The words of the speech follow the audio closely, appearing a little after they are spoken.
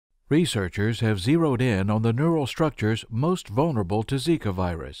Researchers have zeroed in on the neural structures most vulnerable to Zika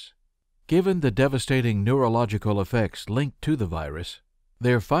virus. Given the devastating neurological effects linked to the virus,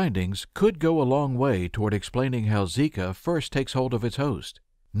 their findings could go a long way toward explaining how Zika first takes hold of its host,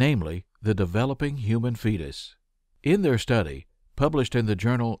 namely the developing human fetus. In their study, published in the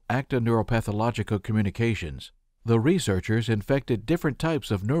journal Acta Neuropathological Communications, the researchers infected different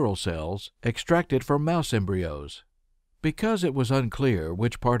types of neural cells extracted from mouse embryos. Because it was unclear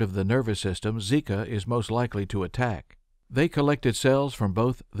which part of the nervous system Zika is most likely to attack, they collected cells from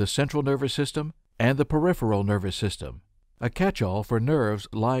both the central nervous system and the peripheral nervous system, a catch-all for nerves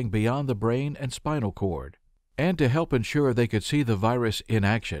lying beyond the brain and spinal cord. And to help ensure they could see the virus in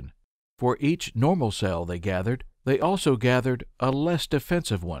action, for each normal cell they also gathered a less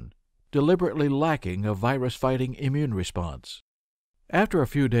defensive one, deliberately lacking a virus-fighting immune response. After a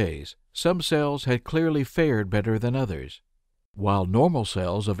few days, some cells had clearly fared better than others. While normal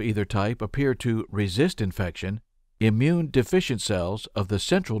cells of either type appeared to resist infection, immune-deficient cells of the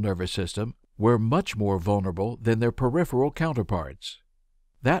central nervous system were much more vulnerable than their peripheral counterparts.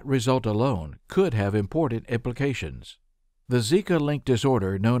 That result alone could have important implications. The Zika-linked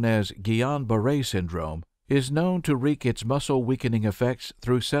disorder known as Guillain-Barré syndrome is known to wreak its muscle-weakening effects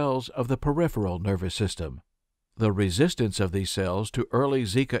through cells of the peripheral nervous system. The resistance of these cells to early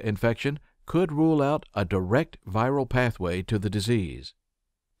Zika infection could rule out a direct viral pathway to the disease.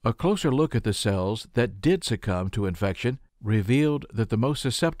 A closer look at the cells that did succumb to infection revealed that the most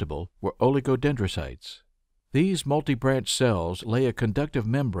susceptible were oligodendrocytes. These multi-branch cells lay a conductive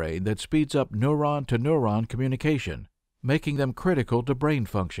membrane that speeds up neuron-to-neuron communication, making them critical to brain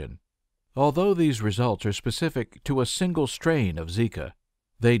function. Although these results are specific to a single strain of Zika,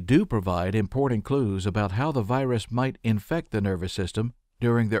 they do provide important clues about how the virus might infect the nervous system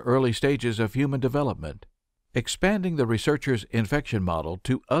during the early stages of human development. Expanding the researchers' infection model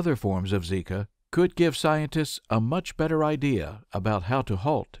to other forms of Zika could give scientists a much better idea about how to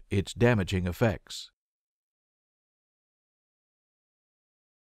halt its damaging effects.